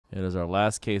It is our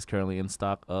last case currently in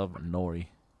stock of Nori.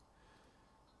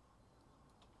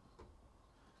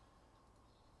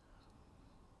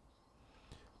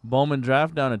 Bowman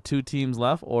draft down to 2 teams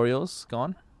left. Orioles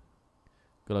gone.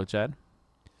 Good luck, Chad.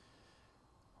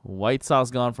 White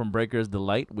Sox gone from Breakers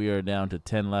Delight. We are down to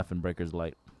 10 left in Breakers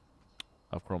Delight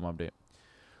of Chrome Update.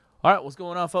 All right, what's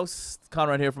going on, folks?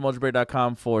 Conrad here from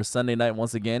Mojobreak.com for Sunday night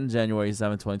once again, January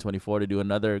 7, 2024, to do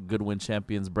another Goodwin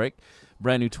Champions break.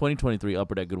 Brand new 2023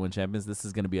 Upper Deck Goodwin Champions. This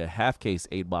is going to be a half-case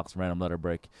 8-box random letter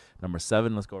break. Number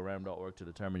 7, let's go random.org to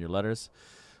determine your letters.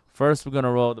 First, we're going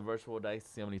to roll the virtual dice to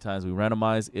see how many times we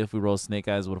randomize. If we roll snake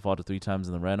eyes, it would have fallen to 3 times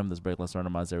in the random. This break, let's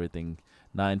randomize everything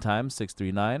 9 times, 6,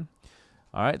 3, 9.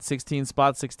 All right, 16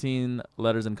 spots, 16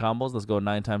 letters and combos. Let's go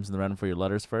 9 times in the random for your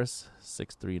letters first.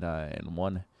 6, 3, 9,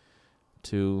 1,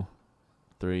 2,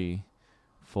 3,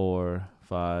 4,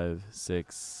 5,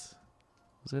 6.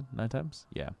 Was it 9 times?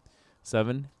 Yeah.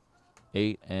 7,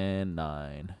 8, and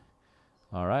 9.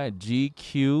 All right,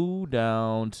 GQ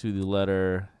down to the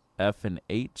letter F and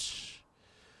H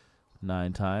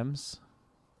 9 times.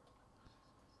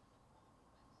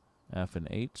 F and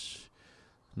H.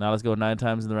 Now let's go 9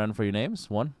 times in the random for your names.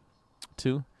 1,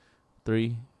 2,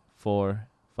 3, 4,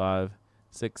 5,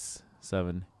 6,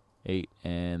 7, 8,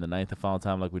 and the 9th and final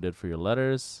time like we did for your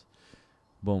letters.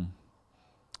 Boom.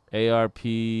 ARP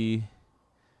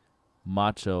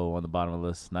Macho on the bottom of the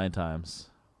list 9 times.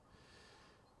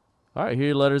 All right, here are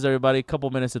your letters, everybody. A couple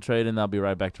minutes to trade, and I'll be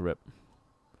right back to rip.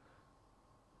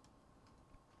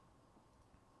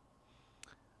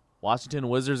 Washington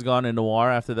Wizards gone in noir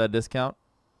after that discount.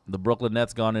 The Brooklyn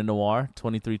Nets gone in noir.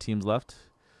 23 teams left.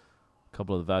 A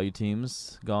couple of the value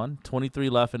teams gone. 23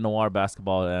 left in noir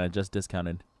basketball, and I just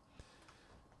discounted.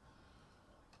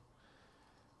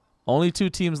 Only 2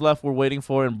 teams left we're waiting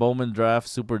for in Bowman Draft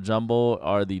Super Jumbo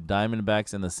are the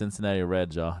Diamondbacks and the Cincinnati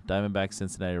Reds, y'all. Diamondbacks,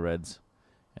 Cincinnati Reds.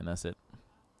 And that's it.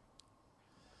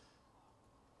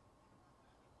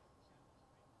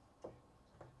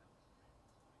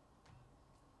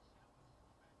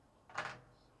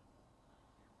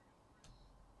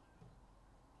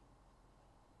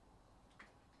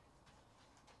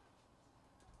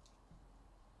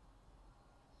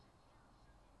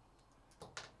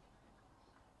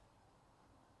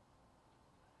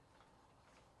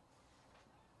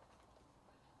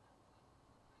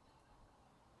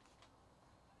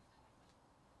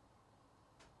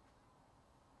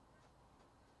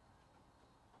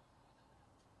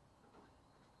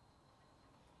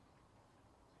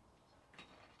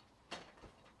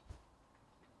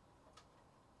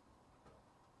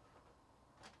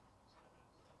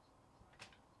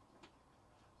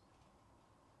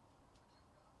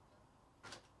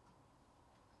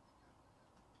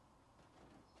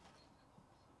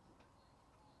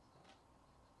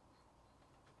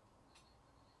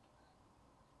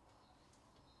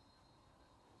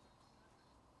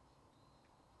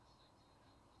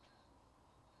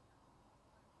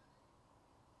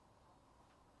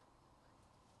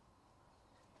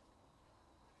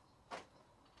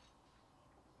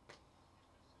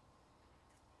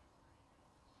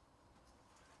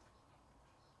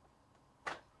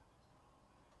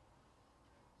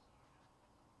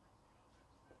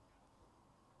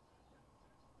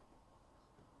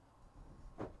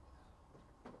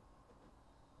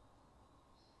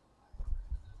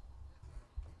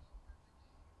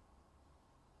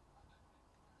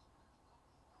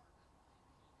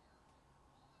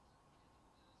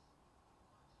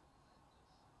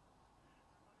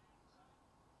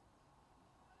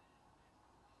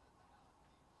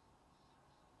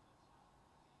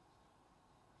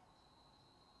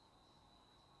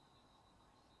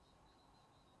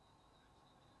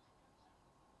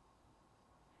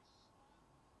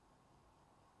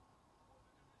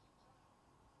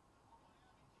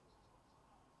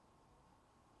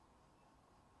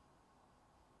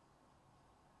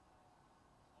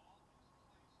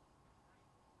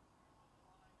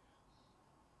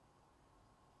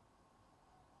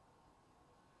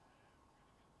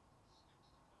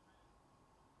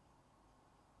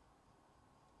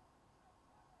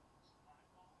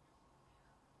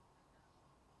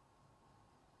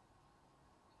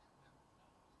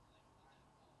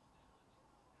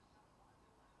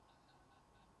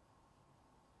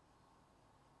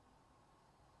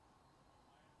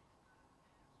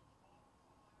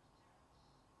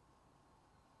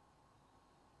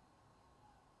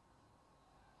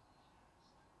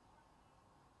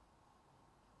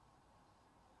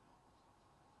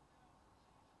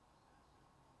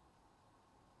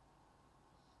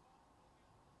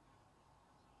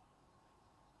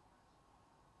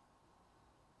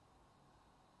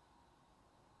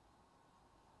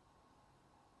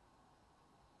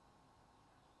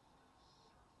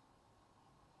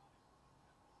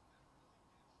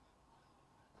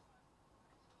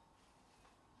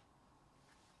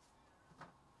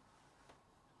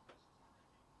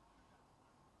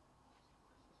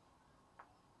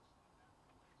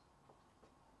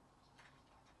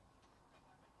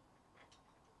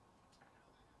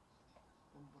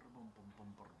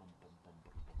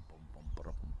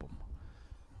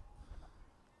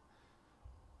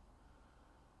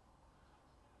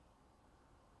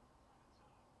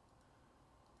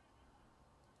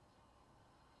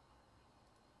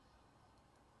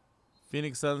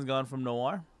 Phoenix Suns gone from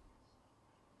Noir.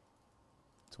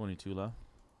 22 left.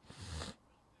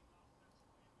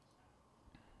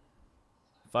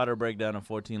 Fighter breakdown of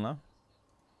 14 left.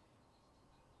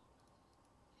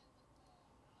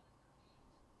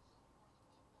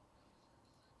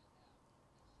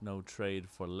 No trade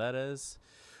for letters.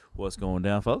 What's going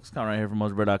down, folks? Come right here from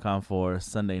Mojobreak.com for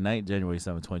Sunday night, January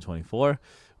 7th, 2024.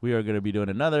 We are going to be doing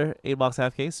another 8-box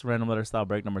half case, random letter style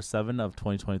break number 7 of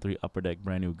 2023 Upper Deck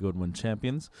brand new Goodwin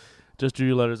champions. Just drew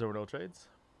your letters, there were no trades.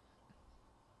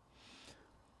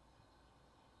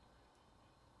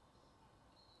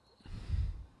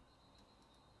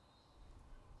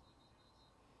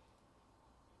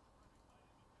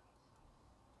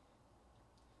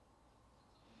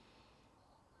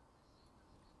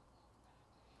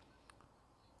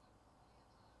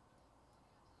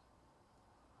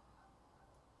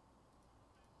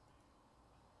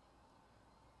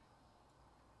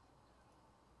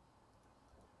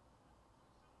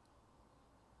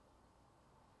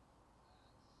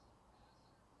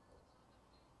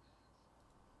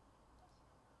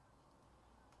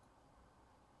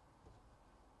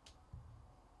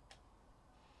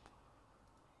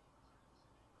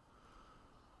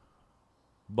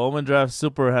 Bowman Draft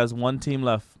Super has one team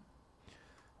left.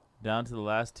 Down to the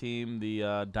last team, the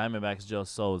Diamondbacks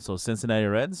just sold. So Cincinnati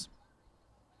Reds.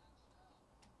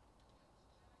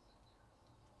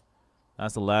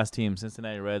 That's the last team,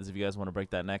 Cincinnati Reds, if you guys want to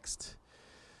break that next.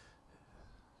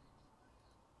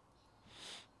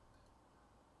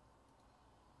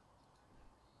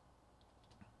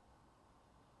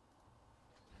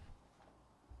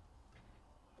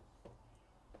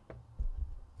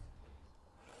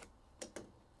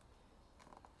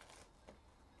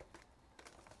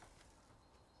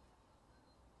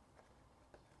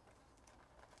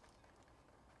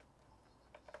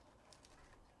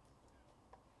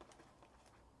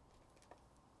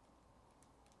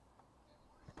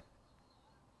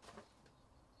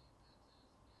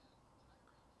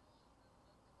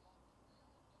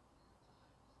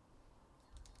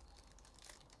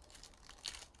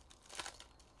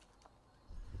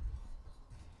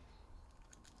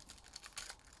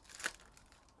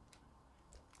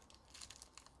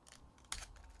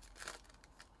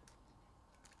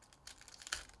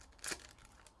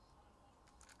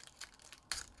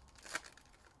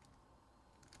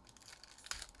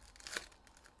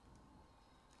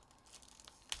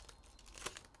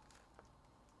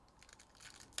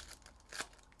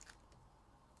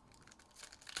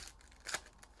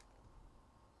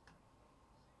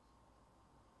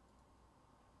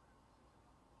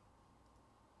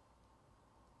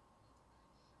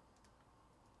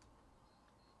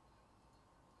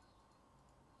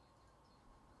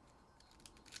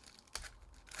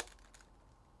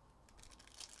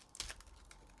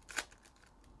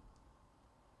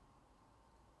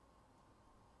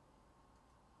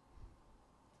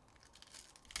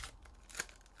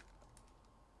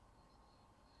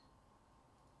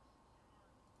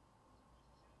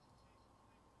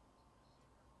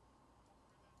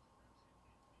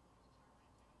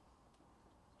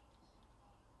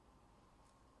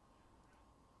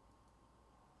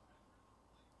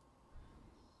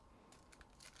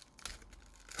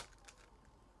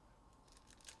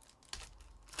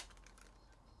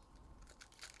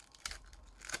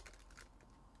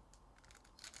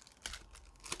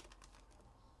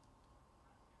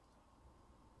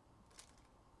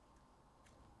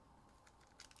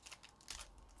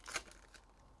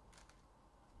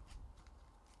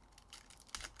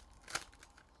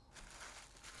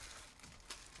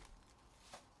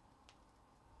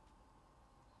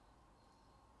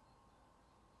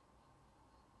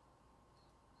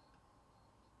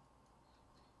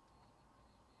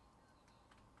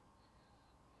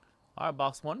 All right,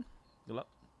 box one. Good luck.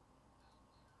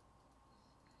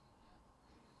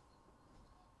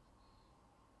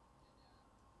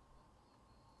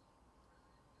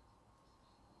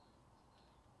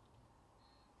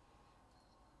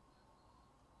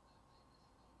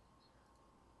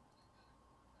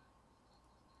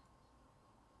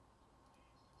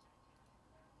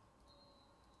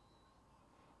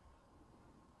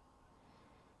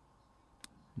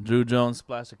 Drew Jones,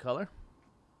 splash of color.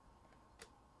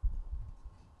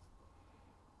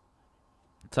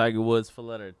 Tiger Woods for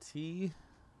letter T.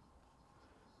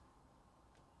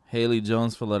 Haley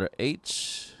Jones for letter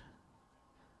H.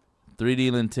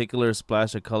 3D Lenticular,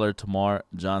 splash of color, Tamar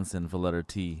Johnson for letter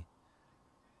T.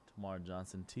 Tamar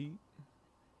Johnson T.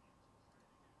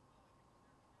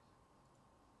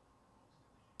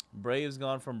 Braves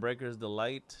gone from Breakers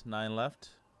Delight. 9 left.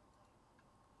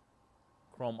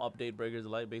 Chrome update Breakers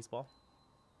Delight baseball.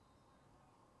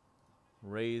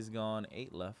 Rays gone.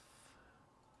 8 left.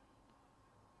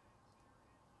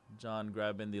 John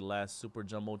grabbing the last Super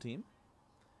Jumbo team.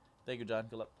 Thank you, John.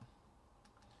 Good luck.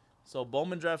 So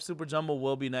Bowman Draft Super Jumbo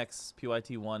will be next.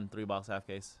 PYT 1 3-box half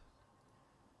case.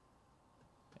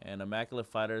 And Immaculate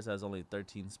Fighters has only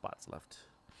 13 spots left.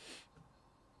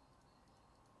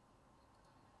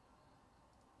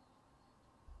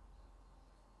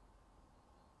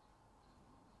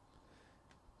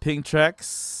 Pink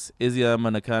Tracks, Izzy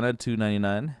Manakana,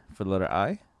 $2.99 for the letter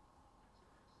I.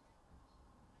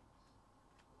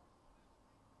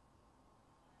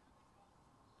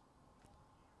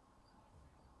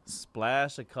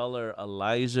 Splash of Color,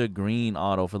 Elijah Green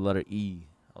auto for the letter E.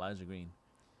 Elijah Green.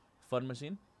 Fun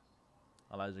Machine,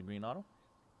 Elijah Green auto.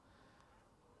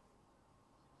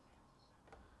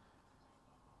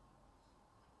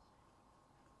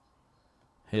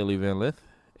 Haley Van Lith,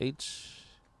 H.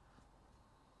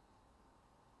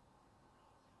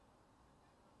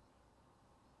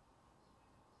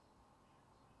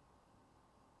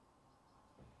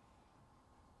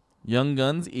 Young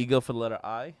Guns, Eagle for the letter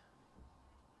I.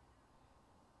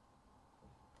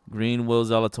 Green Will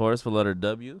Zalatoris for the letter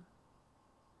W.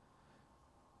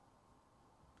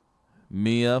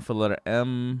 Mia for the letter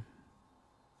M.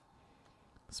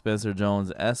 Spencer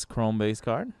Jones S, Chrome base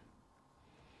card.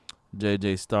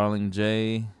 JJ Starling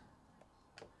J.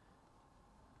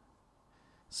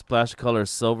 Splash Color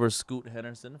Silver Scoot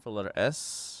Henderson for letter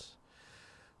S.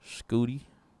 Scooty.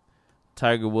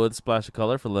 Tiger Woods Splash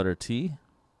Color for letter T.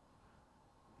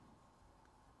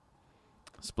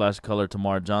 Splash Color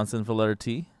Tamar Johnson for letter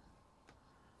T.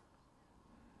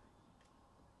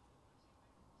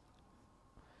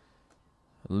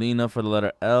 Lena for the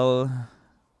letter L.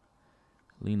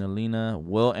 Lena.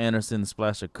 Will Anderson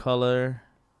Splash of Color.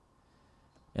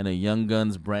 And a Young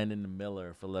Guns Brandon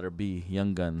Miller for letter B.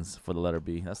 Young Guns for the letter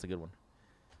B. That's a good one.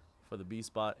 For the B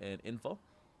spot and info.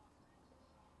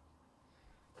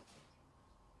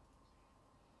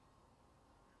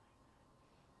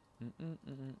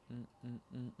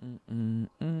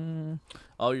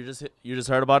 Oh, you just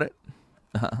heard about it?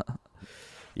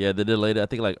 Yeah, they did later. I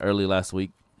think like early last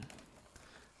week.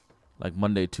 Like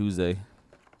Monday, Tuesday.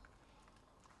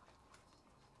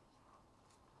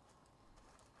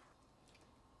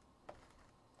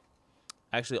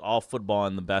 Actually, all football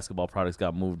and the basketball products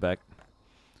got moved back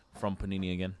from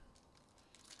Panini again.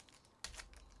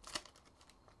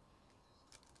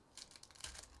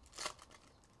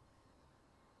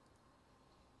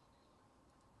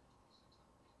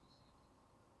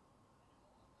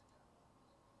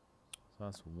 So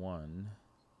that's 1,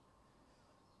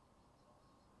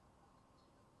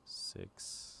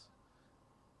 6.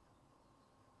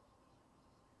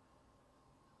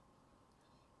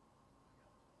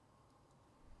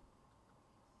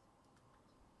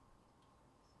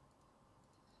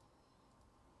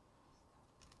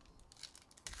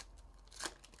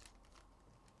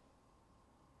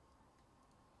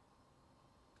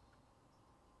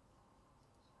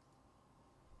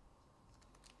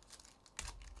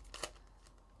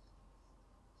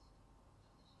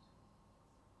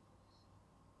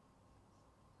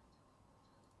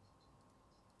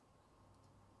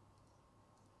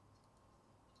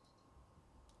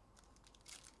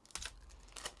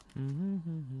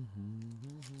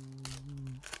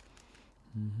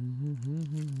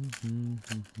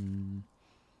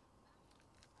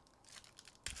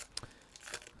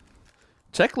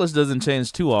 Checklist doesn't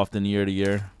change too often year to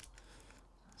year.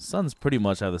 Suns pretty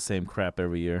much have the same crap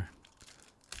every year.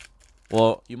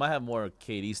 Well, you might have more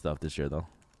KD stuff this year, though.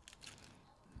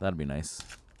 That'd be nice.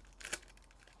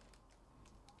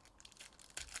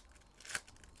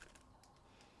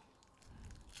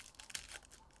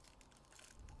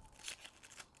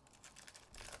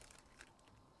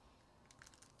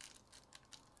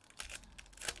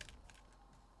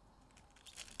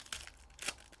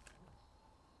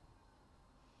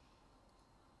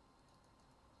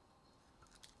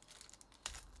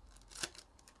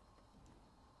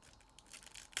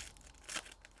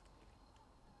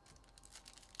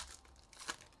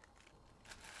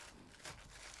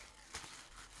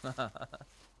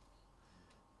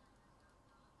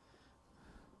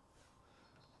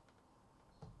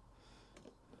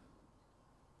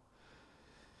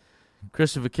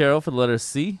 Christopher Carroll for the letter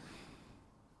C.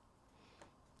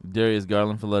 Darius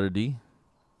Garland for the letter D.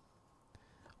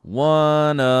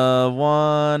 One of.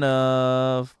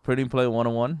 Printing plate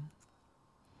 101.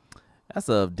 That's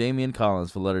a Damian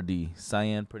Collins for letter D.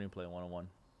 Cyan printing play 101.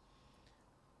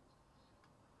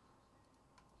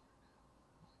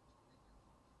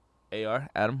 AR,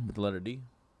 Adam with the letter D.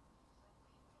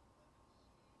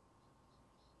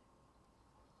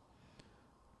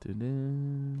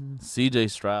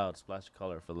 CJ Stroud, splash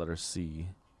color for letter C.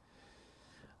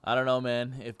 I don't know,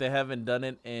 man. If they haven't done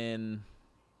it in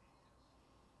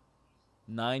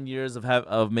 9 years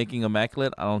of making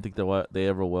immaculate, I don't think they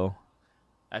ever will.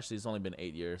 Actually, it's only been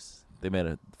 8 years. They made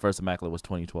it. First immaculate was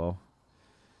 2012.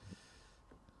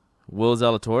 Will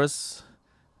Zalatoris.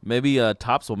 Maybe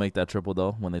Topps will make that triple,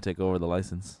 though, when they take over the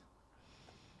license.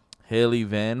 Haley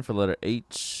Van for letter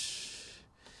H.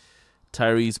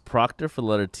 Tyrese Proctor for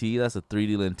letter T. That's a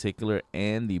 3D lenticular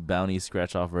and the Bounty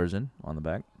scratch-off version on the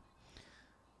back.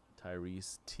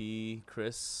 Tyrese T.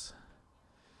 Chris.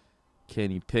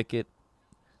 Kenny Pickett.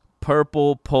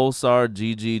 Purple Pulsar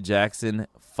GG Jackson.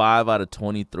 5 out of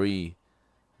 23.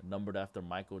 Numbered after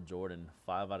Michael Jordan.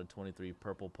 5 out of 23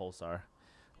 Purple Pulsar.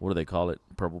 What do they call it?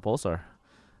 Purple Pulsar.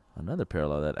 Another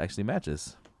parallel that actually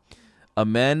matches.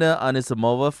 Amanda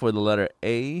Anisimova for the letter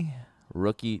A.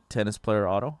 Rookie tennis player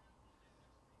auto.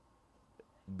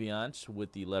 Bianch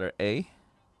with the letter A.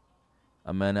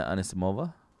 Amanda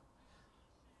Anisimova.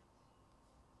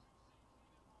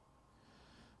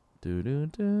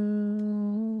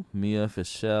 Mia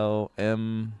Fischel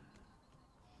M.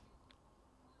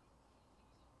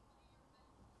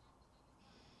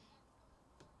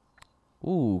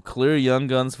 Ooh, clear Young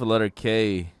Guns for letter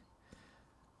K.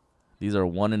 These are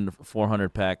 1 in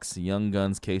 400 packs. Young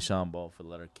Guns Keyshawn Ball for the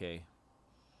letter K.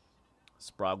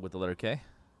 Sprague with the letter K.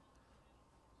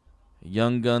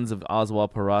 Young Guns of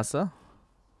Oswald Peraza.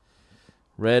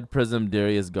 Red Prism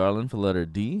Darius Garland for letter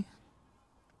D.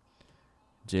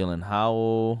 Jalen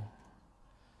Howell.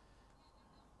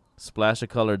 Splash of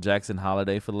Color Jackson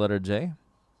Holiday for the letter J.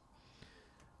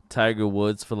 Tiger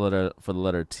Woods for the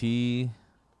letter T.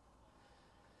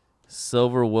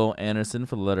 Silver Will Anderson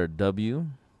for the letter W.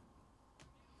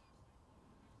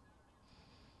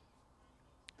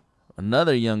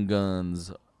 Another Young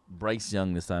Guns. Bryce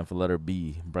Young this time for letter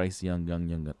B. Bryce Young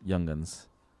Guns.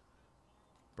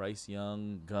 Bryce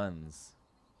Young Guns.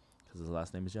 Because his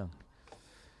last name is Young.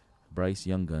 Bryce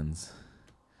Young Guns.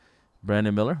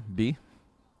 Brandon Miller, B.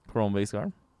 Chrome base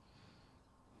card.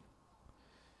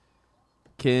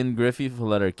 Ken Griffey for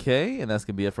letter K. And that's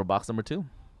going to be it for box number 2.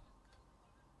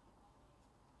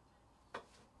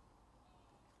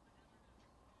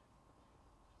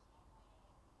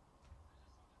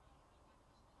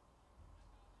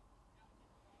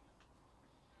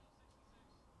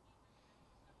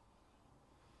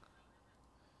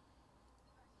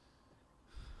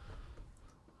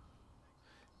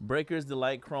 Breakers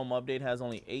Delight Chrome update has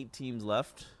only 8 teams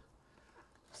left.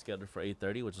 Scheduled for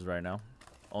 8:30, which is right now.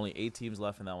 Only 8 teams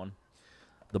left in that one.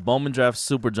 The Bowman Draft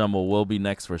Super Jumbo will be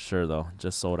next for sure, though.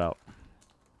 Just sold out.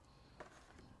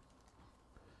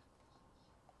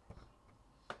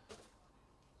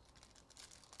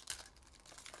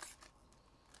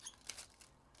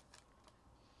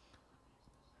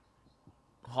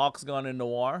 Hawks gone in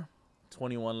Noir.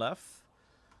 21 left.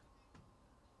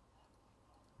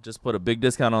 Just put a big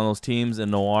discount on those teams in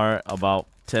Noir about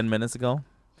 10 minutes ago.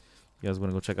 You guys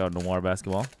want to go check out Noir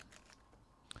basketball?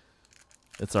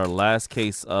 It's our last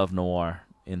case of Noir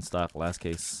in stock. Last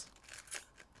case.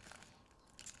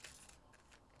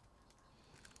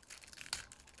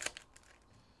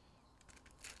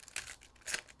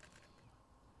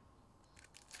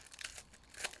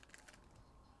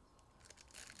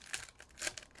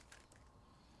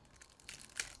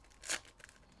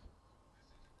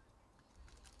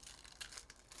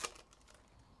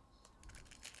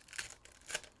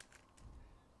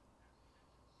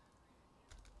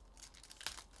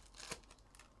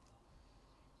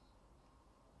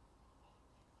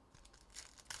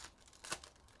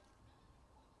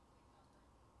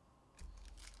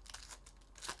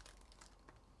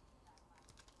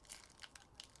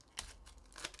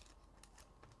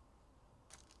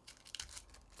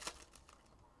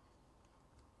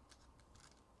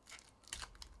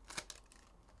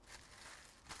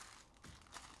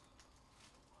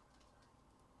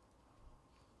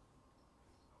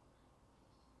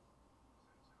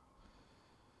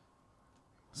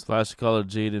 Splash color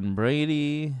Jaden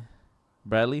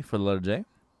Bradley for the letter J.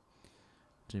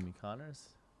 Jimmy Connors.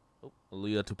 Oh,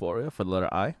 Aaliyah Tuporia for the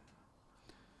letter I.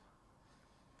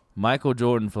 Michael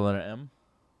Jordan for the letter M.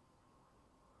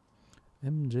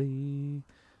 MJ.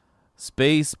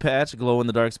 Space patch, glow in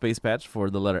the dark space patch for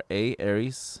the letter A,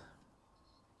 Aries.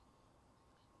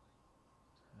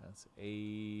 That's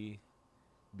A.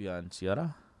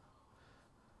 Bianchiara.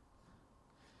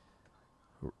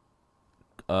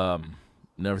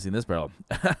 Never seen this barrel.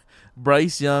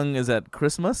 Bryce Young is at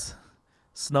Christmas.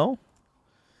 Snow.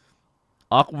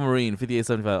 Aquamarine,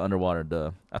 58.75 underwater.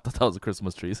 Duh. I thought that was a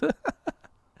Christmas tree. Turns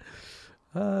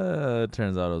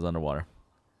out it was underwater.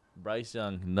 Bryce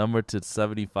Young, number to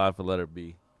 75 for letter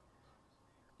B.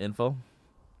 Info.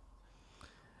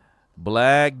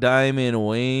 Black Diamond,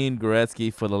 Wayne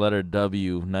Gretzky for the letter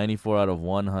W. 94 out of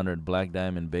 100. Black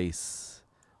Diamond base.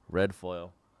 Red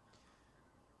foil.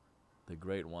 The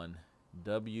great one.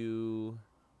 W.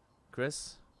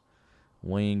 Chris.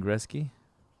 Wayne Gretzky.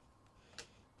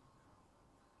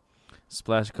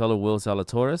 Splash color, Will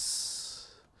Zalatoris.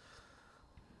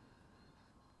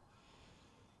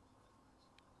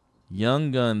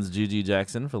 Young Guns, G.G.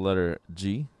 Jackson for letter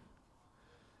G.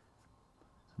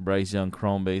 Bryce Young,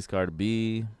 chrome base card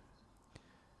B.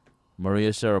 Maria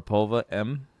Sharapova,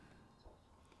 M.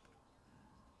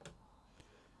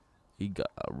 He got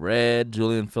red,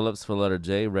 Julian Phillips for letter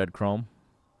J, red chrome.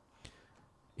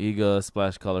 Iga,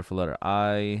 splash color for letter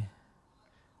I.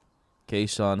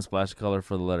 Kayshawn, splash color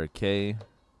for the letter K.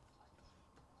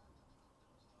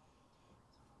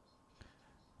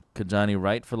 Kajani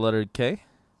Wright for the letter K.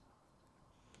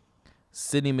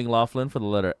 Sidney McLaughlin for the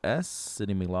letter S.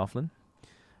 Sidney McLaughlin.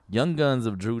 Young Guns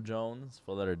of Drew Jones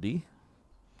for letter D.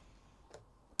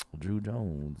 Drew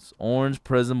Jones. Orange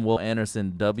Prism, Will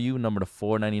Anderson, W, number to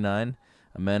 499.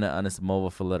 Amanda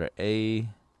Anisimova for letter A.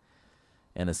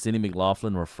 And a Sidney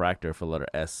McLaughlin Refractor for letter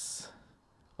S.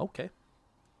 Okay.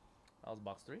 That was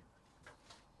box 3.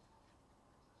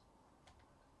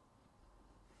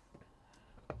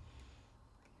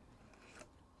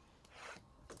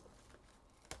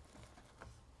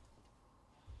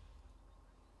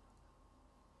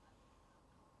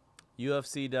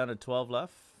 UFC down to 12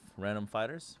 left. Random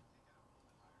fighters.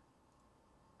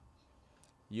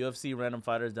 UFC random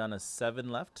fighters down to 7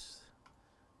 left.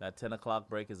 That 10 o'clock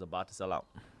break is about to sell out.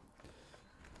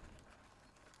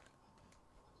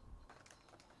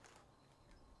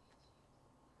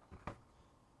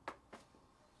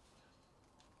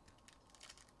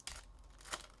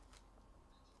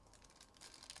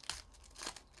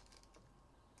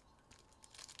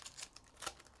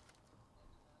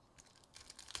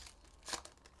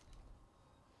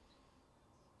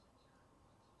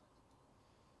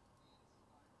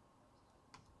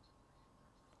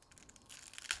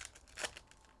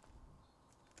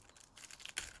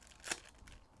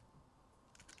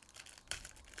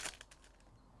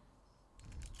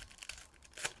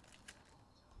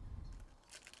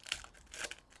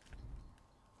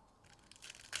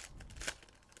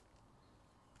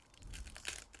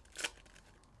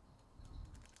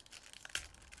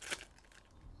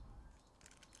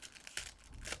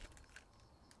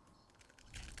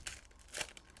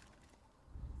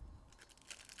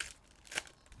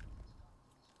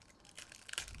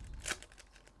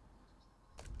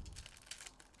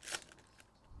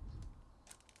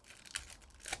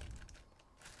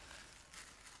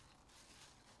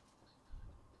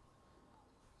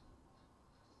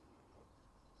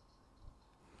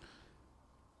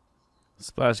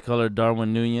 Splash color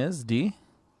Darwin Nunez, D.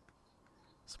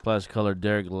 Splash color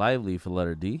Derek Lively for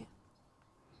letter D.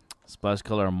 Splash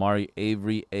color Amari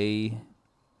Avery, A.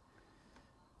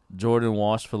 Jordan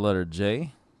Walsh for letter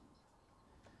J.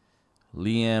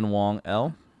 Leanne Wong,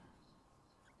 L.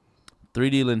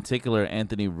 3D lenticular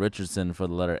Anthony Richardson for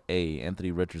the letter A.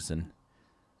 Anthony Richardson.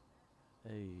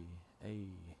 A.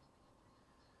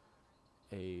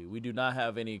 We do not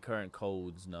have any current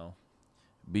codes, no.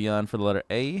 Beyond for the letter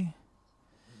A.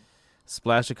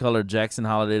 Splash of color Jackson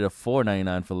Holiday to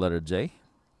 $4.99 for letter J.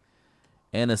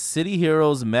 And a City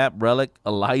Heroes map relic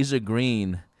Elijah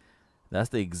Green. That's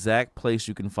the exact place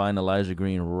you can find Elijah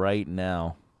Green right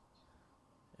now.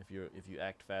 If you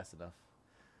act fast enough.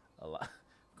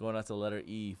 Going out to letter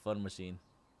E, Fun Machine.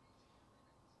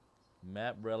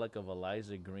 Map relic of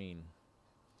Elijah Green.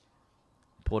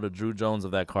 Pulled a Drew Jones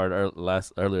of that card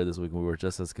earlier this week. We were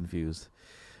just as confused.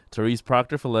 Therese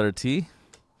Proctor for letter T.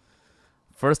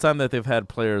 First time that they've had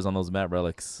players on those map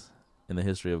relics in the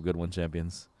history of Goodwin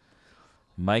champions.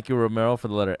 Mikey Romero for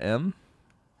the letter M.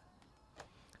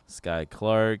 Sky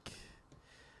Clark.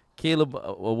 Caleb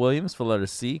Williams for letter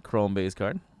C, chrome base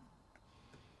card.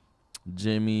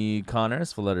 Jimmy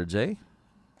Connors for letter J.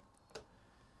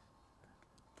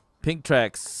 Pink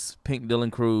Tracks, Pink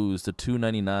Dylan Cruz to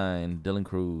 $2.99. Dylan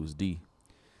Cruz, D.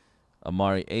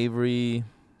 Amari Avery.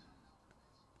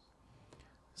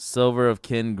 Silver of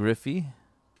Ken Griffey,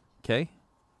 K.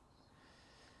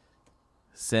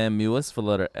 Sam Mewis for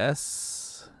letter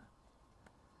S.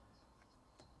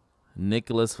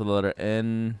 Nicholas for the letter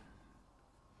N.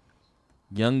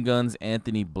 Young Guns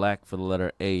Anthony Black for the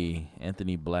letter A.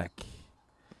 Anthony Black.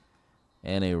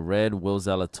 And a red Will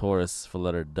Zalatoris for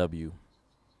letter W.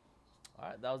 All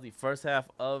right, that was the first half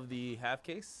of the half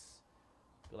case.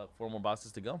 Good luck. 4 more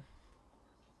boxes to go.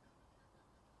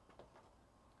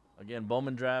 Again,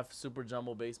 Bowman Draft Super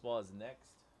Jumbo Baseball is next.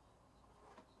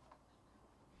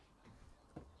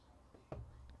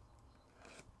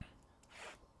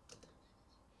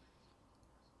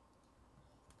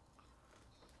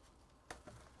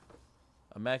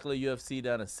 Immaculate UFC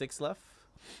down to 6 left.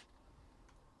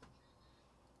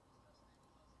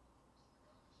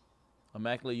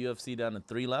 Immaculate UFC down to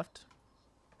 3 left.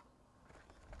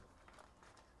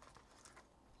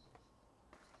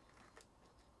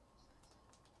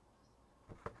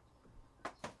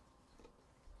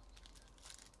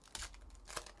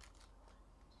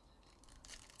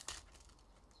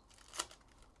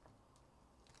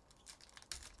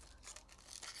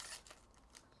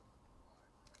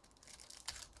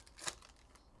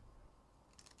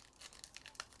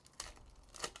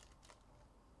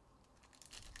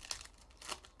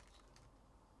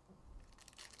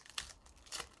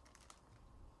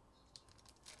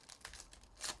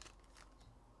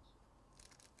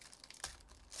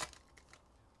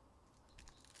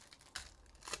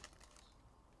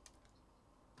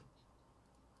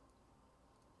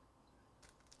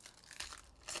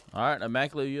 All right,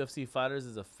 Immaculate UFC Fighters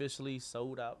is officially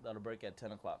sold out. That'll break at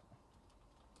 10 o'clock.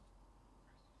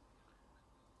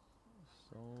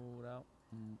 Sold out.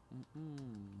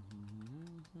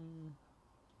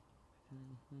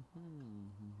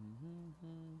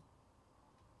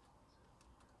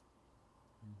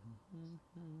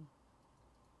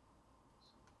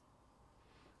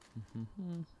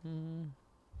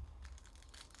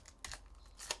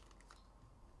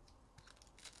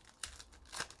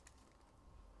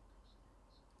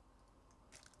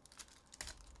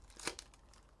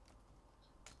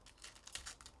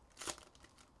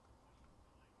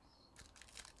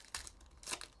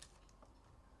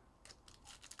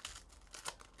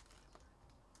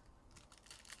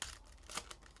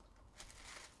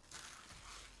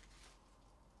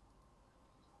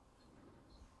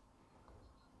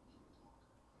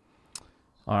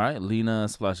 All right, Lena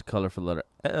splash of color for letter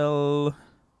L.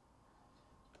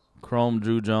 Chrome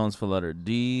Drew Jones for letter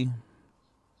D.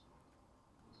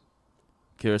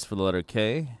 Curious for the letter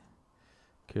K.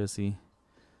 Curiosity.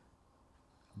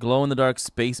 Glow in the dark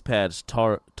space patch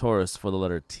Taurus for the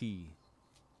letter T.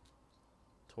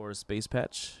 Taurus space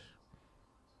patch.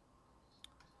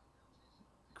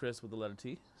 Chris with the letter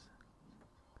T.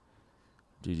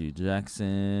 GG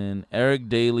Jackson. Eric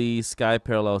Daly Sky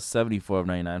Parallel 74 of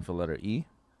 99 for letter E.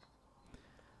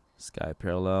 Sky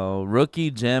Parallel.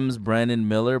 Rookie Gems Brandon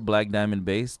Miller Black Diamond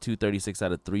Base 236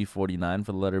 out of 349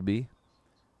 for the letter B.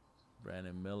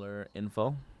 Brandon Miller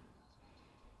info.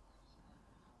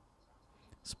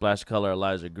 Splash color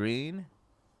Elijah Green.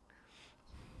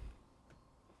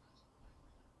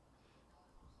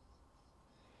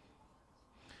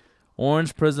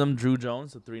 Orange Prism Drew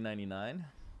Jones of 399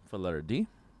 for letter D.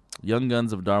 Young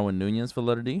Guns of Darwin Nunez for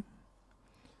letter D.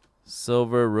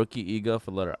 Silver Rookie Ega for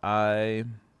letter I.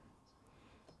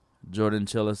 Jordan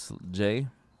Chillis J.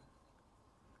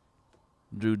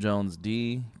 Drew Jones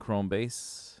D. Chrome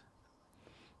Base.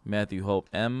 Matthew Hope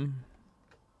M.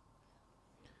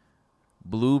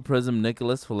 Blue Prism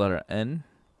Nicholas for letter N.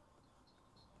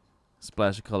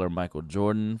 Splash of color Michael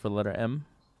Jordan for letter M.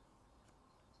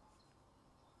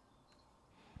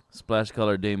 Splash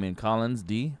color Damian Collins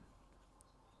D.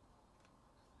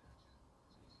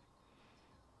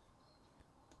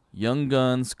 Young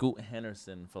Gun Scoot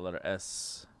Henderson for letter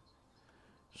S.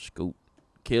 Scoot.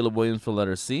 Caleb Williams for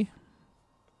letter C.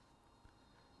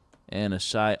 And a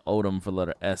Shy Odom for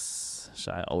letter S.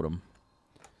 Shy Odom.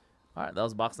 All right, that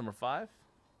was box number 5.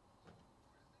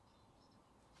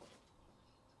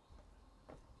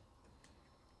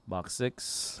 Box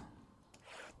 6.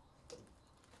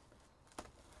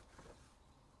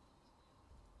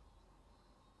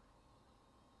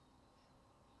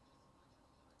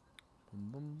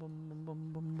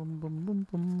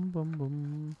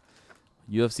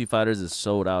 UFC Fighters is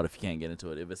sold out if you can't get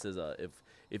into it. If it says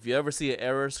if you ever see an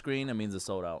error screen, it means it's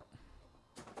sold out.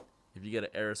 If you get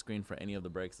an error screen for any of the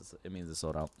breaks, it means it's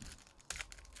sold out.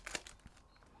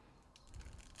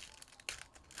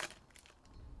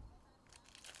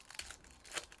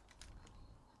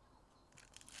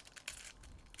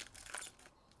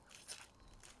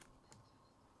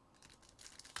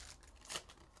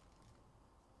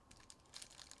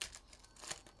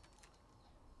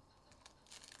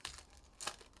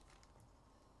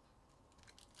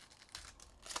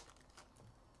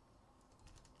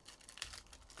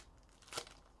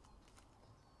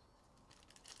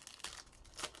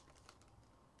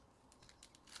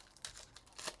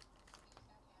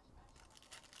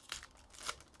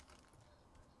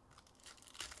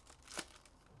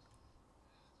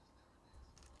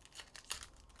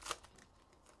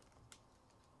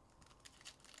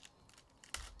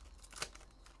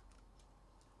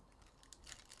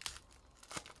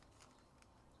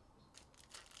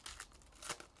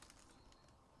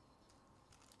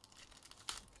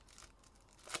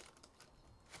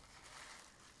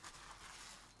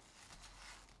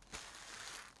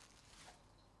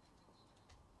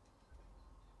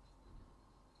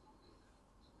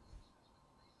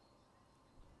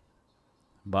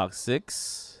 Box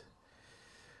 6.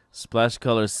 Splash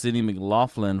color Sidney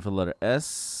McLaughlin for letter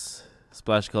S.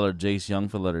 Splash color Jace Young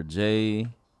for letter J.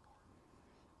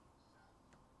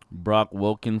 Brock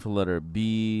Wilkin for letter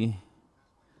B.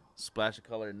 Splash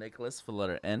color Nicholas for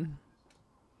letter N.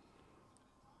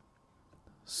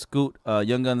 Scoot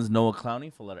Young Guns Noah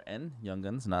Clowney for letter N. Young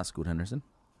Guns, not Scoot Henderson.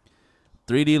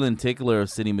 3D Lenticular of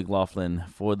Sidney McLaughlin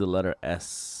for the letter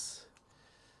S.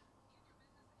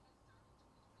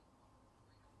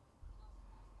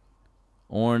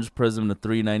 Orange Prism to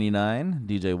 399.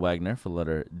 DJ Wagner for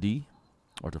letter D,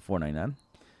 or to 499.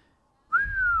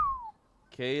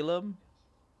 Caleb.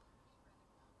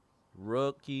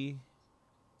 Rookie.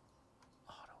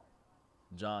 Auto.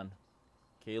 John.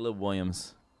 Caleb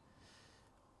Williams.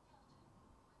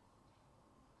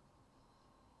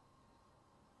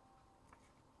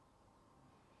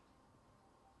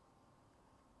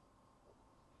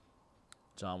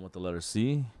 John with the letter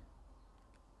C.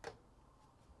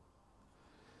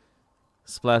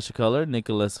 Splash of color,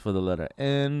 Nicholas for the letter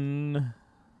N.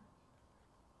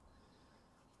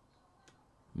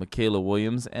 Michaela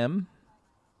Williams, M.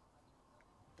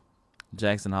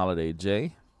 Jackson Holiday,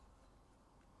 J.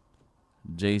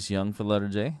 Jace Young for letter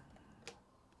J.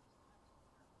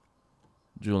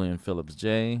 Julian Phillips,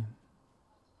 J.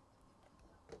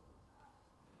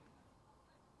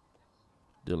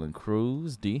 Dylan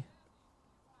Cruz, D.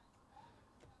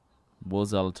 Will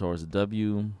Zalatoris,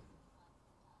 W.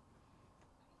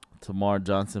 Tamar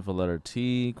Johnson for letter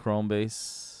T. Chrome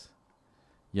base.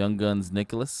 Young Guns,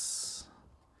 Nicholas.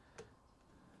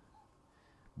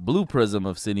 Blue Prism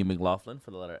of Sidney McLaughlin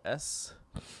for the letter S.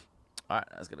 All right,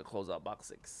 that's going to close out box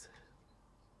 6.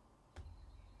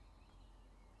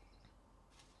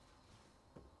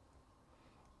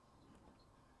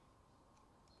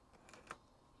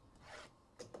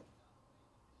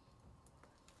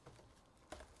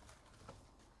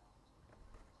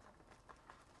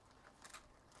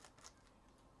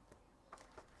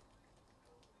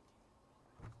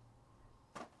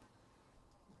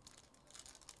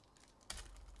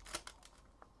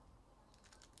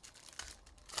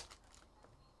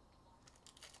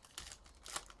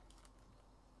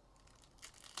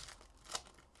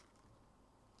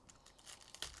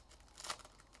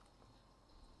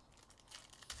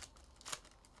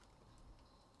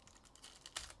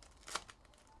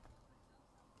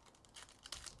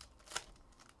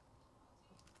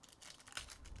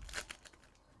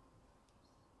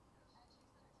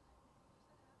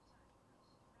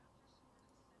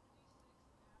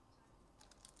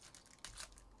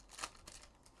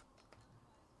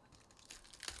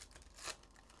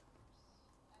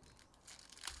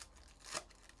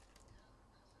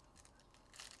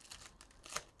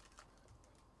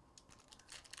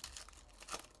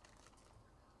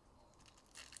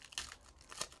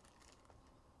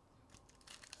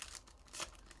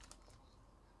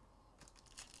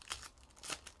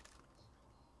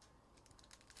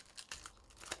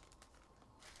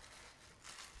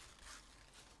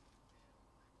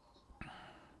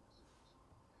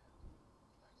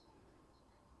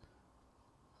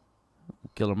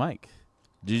 Killer Mike.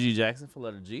 Gigi Jackson for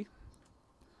letter G.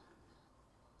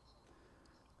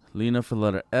 Lena for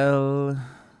letter L.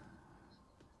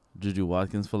 Juju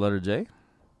Watkins for letter J.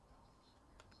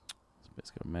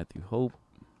 Space got Matthew Hope.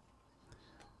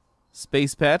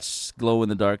 Space Patch, Glow in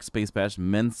the Dark Space Patch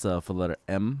Mensa for letter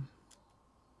M.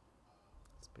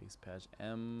 Space Patch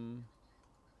M.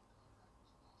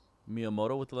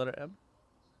 Miyamoto with the letter M.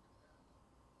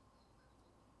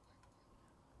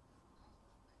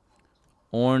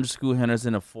 Orange Scoot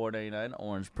Henderson of 499.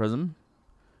 Orange Prism.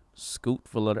 Scoot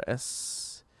for letter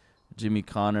S. Jimmy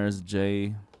Connors,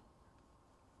 J.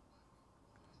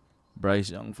 Bryce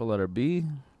Young for letter B.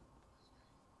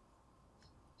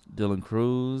 Dylan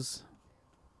Cruz.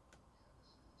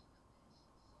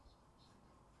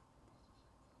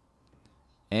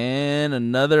 And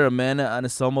another Amanda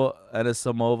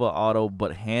Anisimova auto,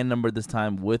 but hand numbered this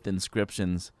time with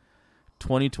inscriptions.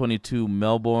 2022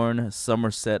 Melbourne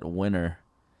Somerset winner.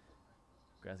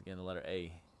 Congrats again, the letter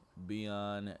A.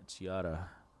 Bion Chiara.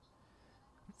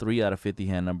 3 out of 50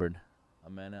 hand numbered.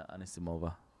 Amanda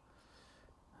Anisimova.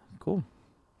 Cool.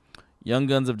 Young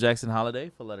Guns of Jackson Holiday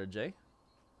for letter J.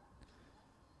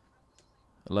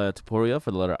 Alaya Tapuria for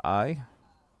the letter I.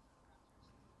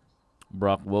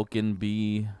 Brock Wilkin,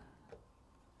 B.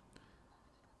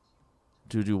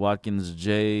 Juju Watkins,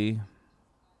 J.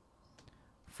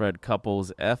 Fred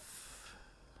Couples, F.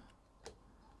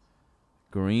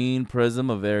 Green Prism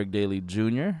of Eric Daly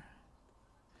Jr.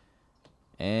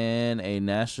 And a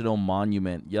National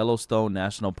Monument, Yellowstone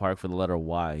National Park for the letter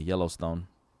Y, Yellowstone.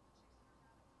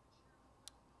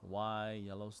 Y,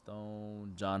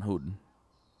 Yellowstone, John Hooten.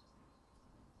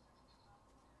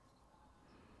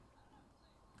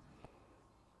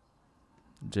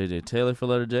 J.J. Taylor for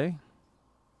letter J.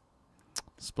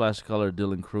 Splash color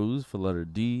Dylan Cruz for letter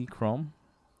D, chrome.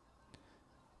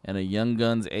 And a Young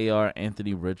Guns AR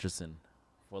Anthony Richardson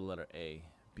for letter A,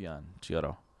 Beyond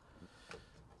Chiodo.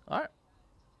 All right.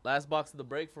 Last box of the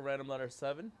break for random letter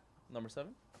 7. Number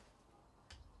 7.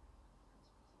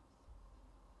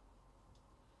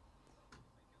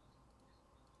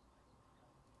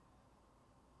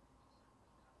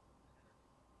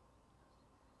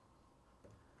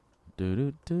 Do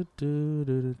do do do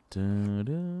do do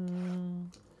do.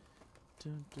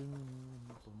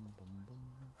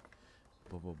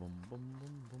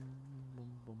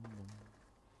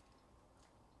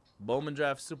 Bowman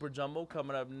Draft Super Jumbo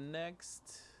coming up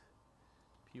next.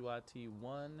 PYT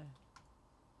 1.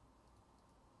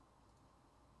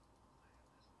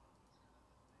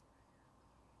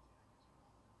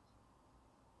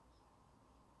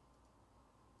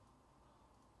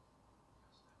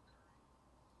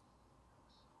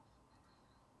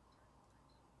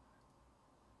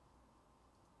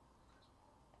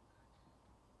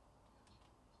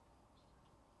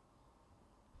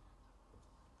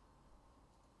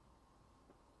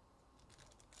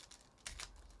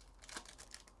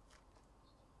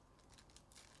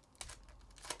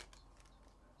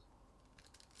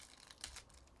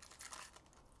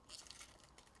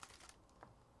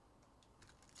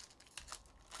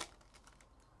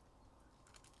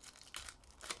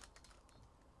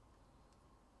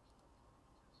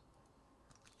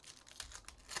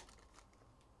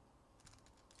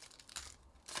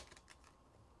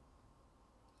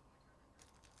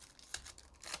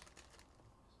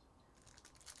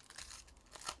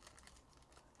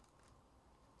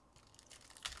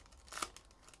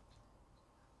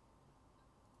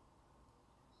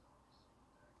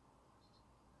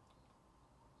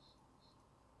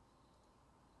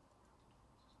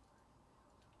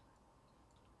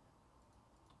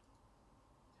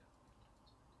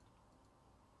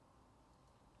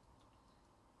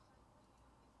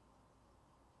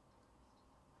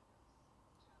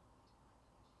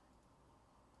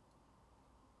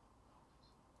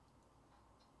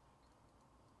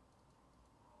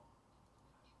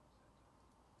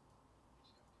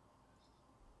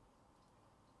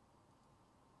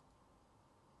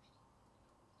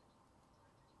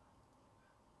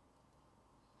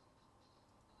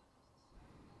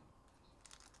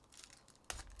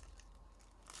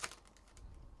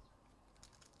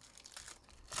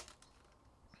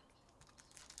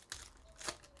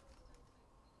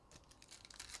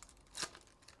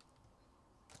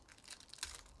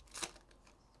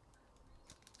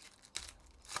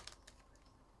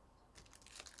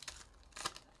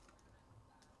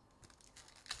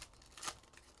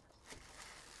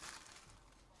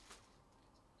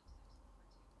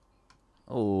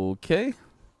 Okay.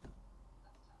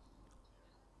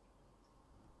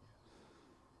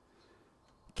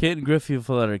 Kent Griffey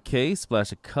for letter K.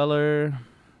 Splash of color.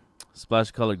 Splash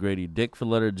of color Grady Dick for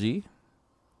letter G.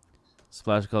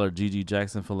 Splash of color G.G.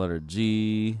 Jackson for letter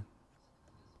G.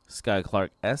 Sky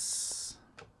Clark S.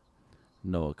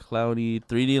 Noah Cloudy.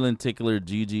 3D Lenticular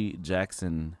G.G.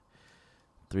 Jackson.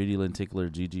 3D Lenticular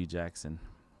G.G. Jackson.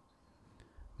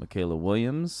 Michaela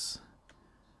Williams.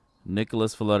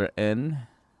 Nicholas for letter N.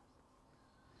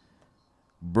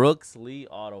 Brooks Lee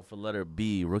auto for letter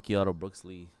B. Rookie auto Brooks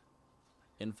Lee.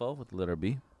 Info with the letter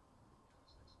B.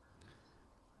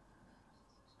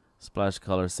 Splash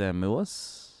color Sam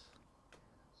Lewis.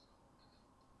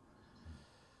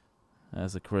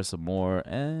 That's a Carissa Moore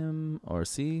M or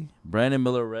C. Brandon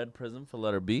Miller red prism for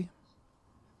letter B.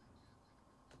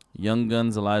 Young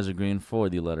Guns Elijah Green for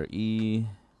the letter E.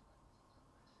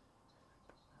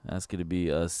 That's going to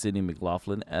be Sidney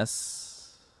McLaughlin S.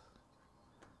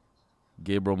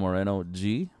 Gabriel Moreno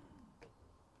G.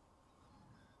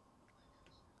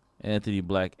 Anthony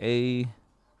Black A.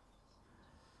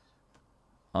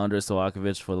 Andres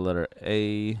Sowakovich for the letter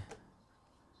A.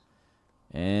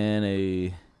 And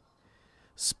a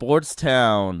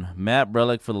Sportstown Matt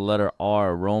Brelick for the letter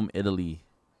R. Rome, Italy.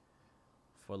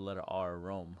 For the letter R,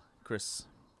 Rome. Chris.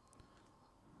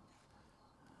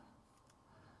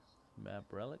 Matt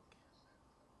Brelick.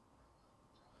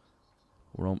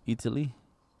 Rome, Italy.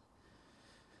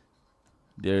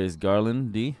 Darius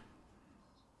Garland D.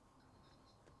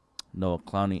 Noah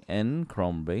Clowney N.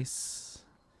 Chrome base.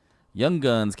 Young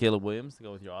Guns Caleb Williams to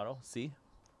go with your auto. C.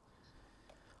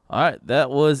 All right, that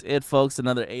was it, folks.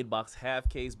 Another 8-box half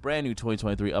case, brand new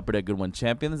 2023 Upper Deck Goodwin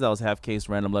Champions. That was half case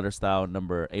random letter style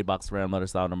number 8-box random letter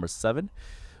style number 7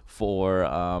 for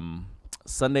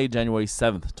Sunday, January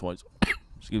 7th,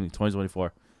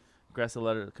 2024. Congrats to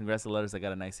letters that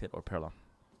got a nice hit or parallel.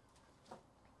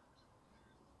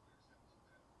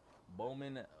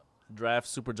 Bowman Draft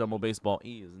Super Jumbo Baseball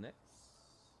E is next.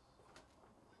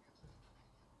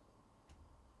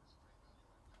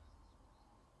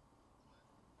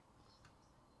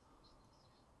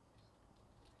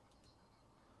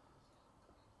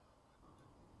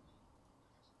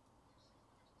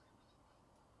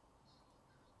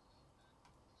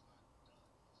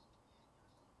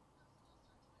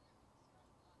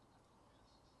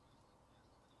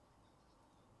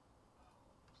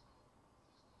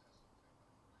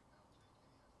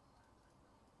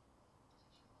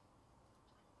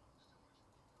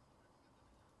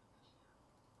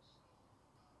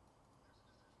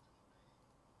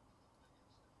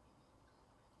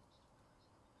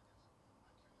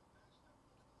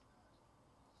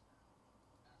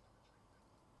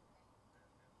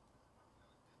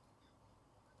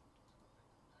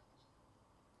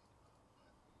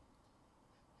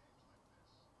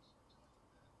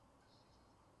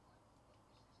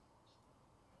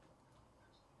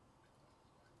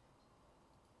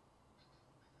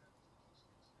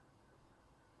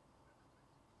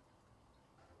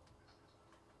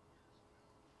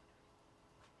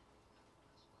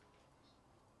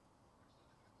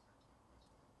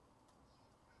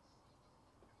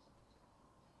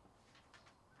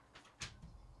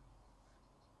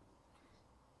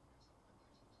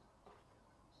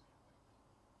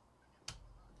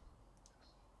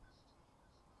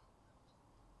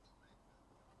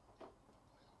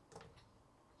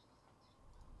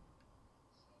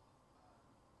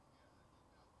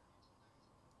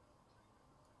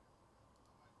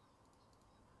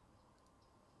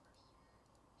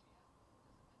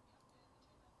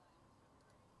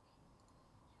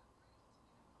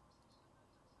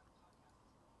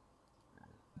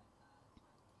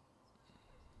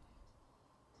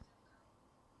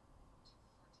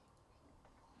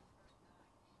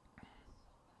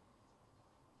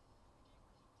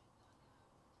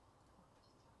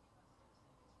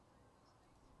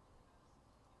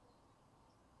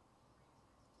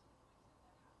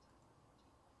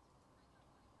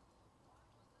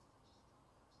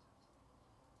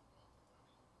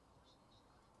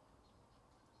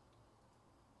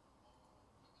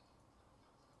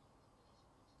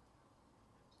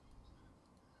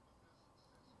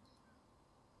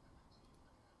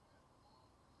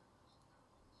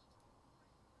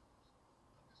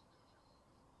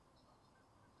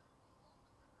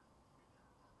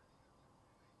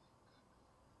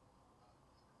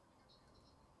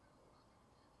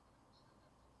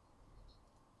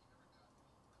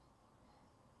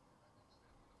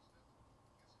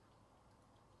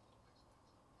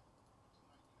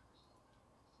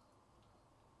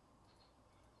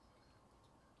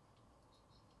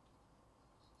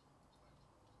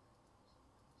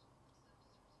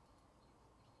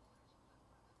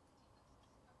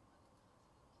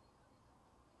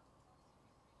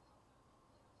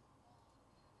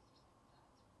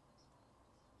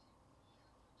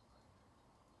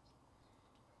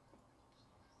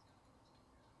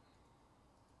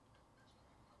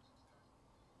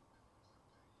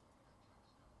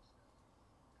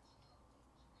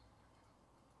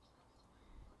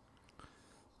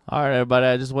 All right, everybody.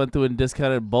 I just went through and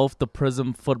discounted both the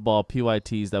Prism football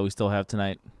PYTs that we still have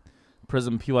tonight.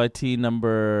 Prism PYT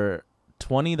number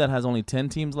 20 that has only 10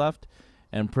 teams left,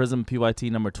 and Prism PYT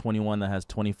number 21 that has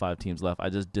 25 teams left. I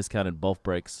just discounted both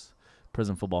breaks.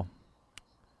 Prism football.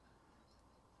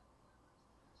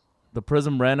 The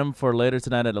Prism random for later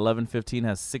tonight at 11:15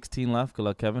 has 16 left. Good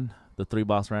luck, Kevin. The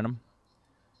 3-boss random.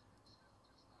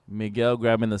 Miguel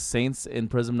grabbing the Saints in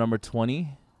Prism number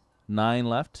 20. 9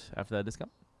 left after that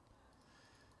discount.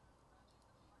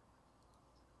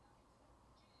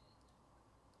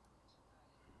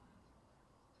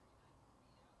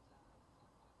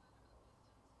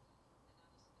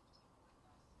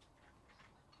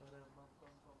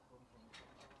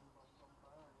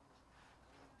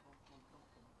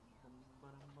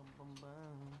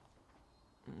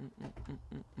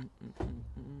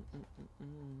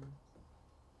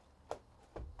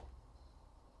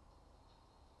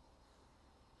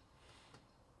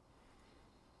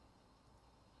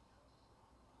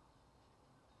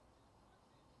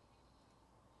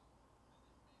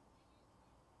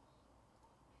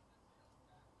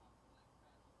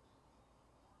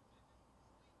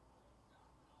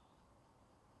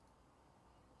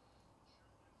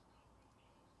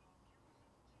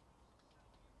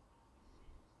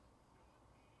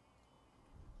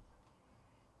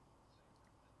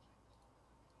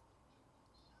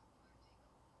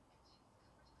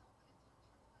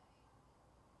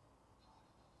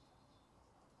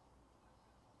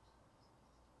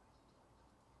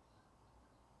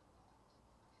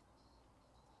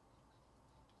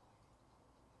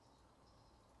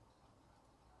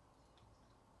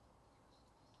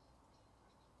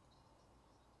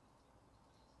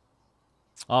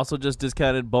 Also just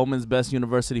discounted Bowman's Best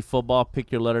University Football.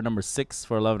 Pick your letter number 6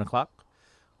 for 11 o'clock.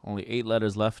 Only 8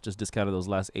 letters left. Just discounted those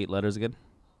last 8 letters again.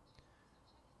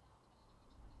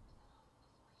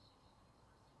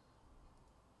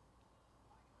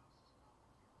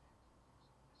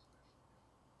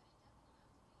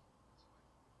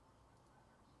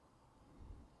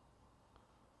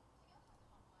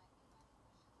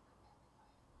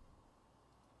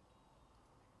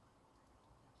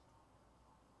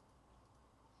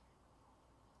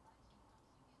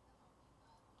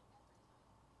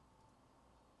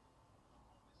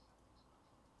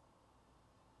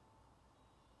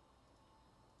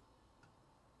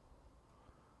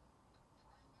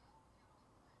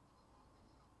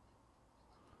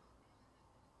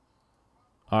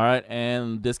 All right,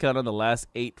 and discount on the last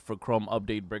 8 for Chrome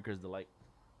Update Breakers Delight.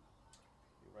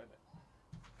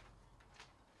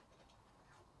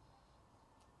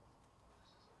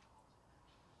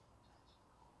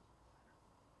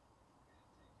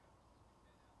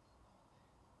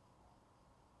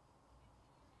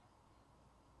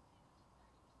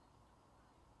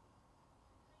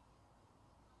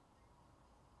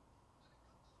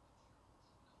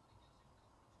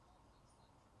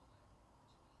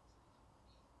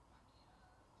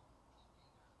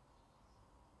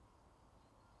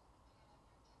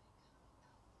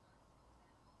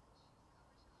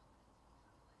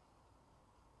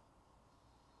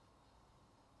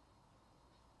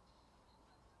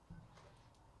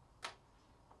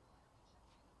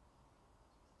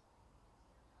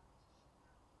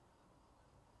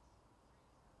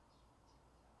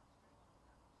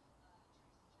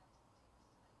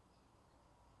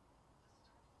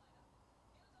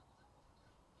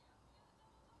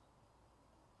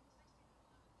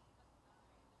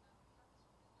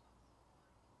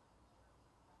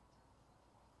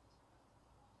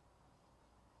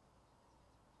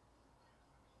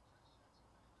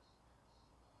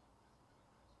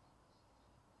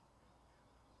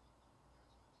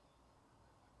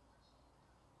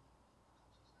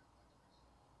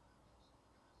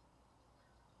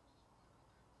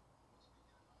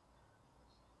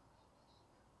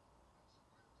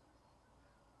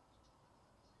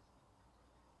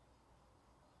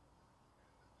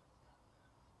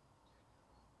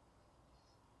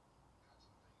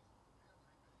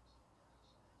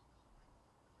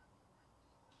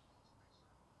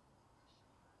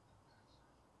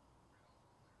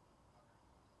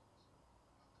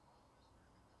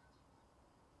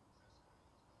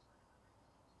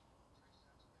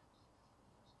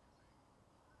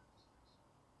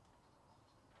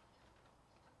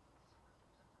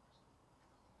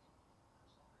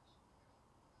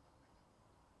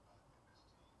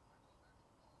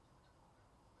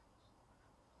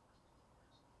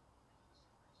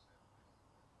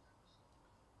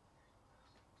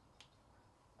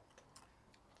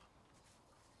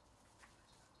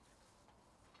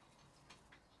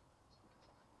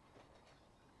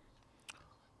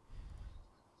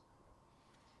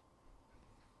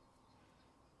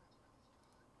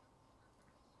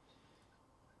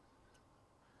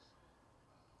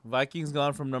 Vikings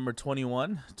gone from number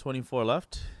 21, 24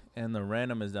 left, and the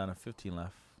random is down to 15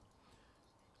 left.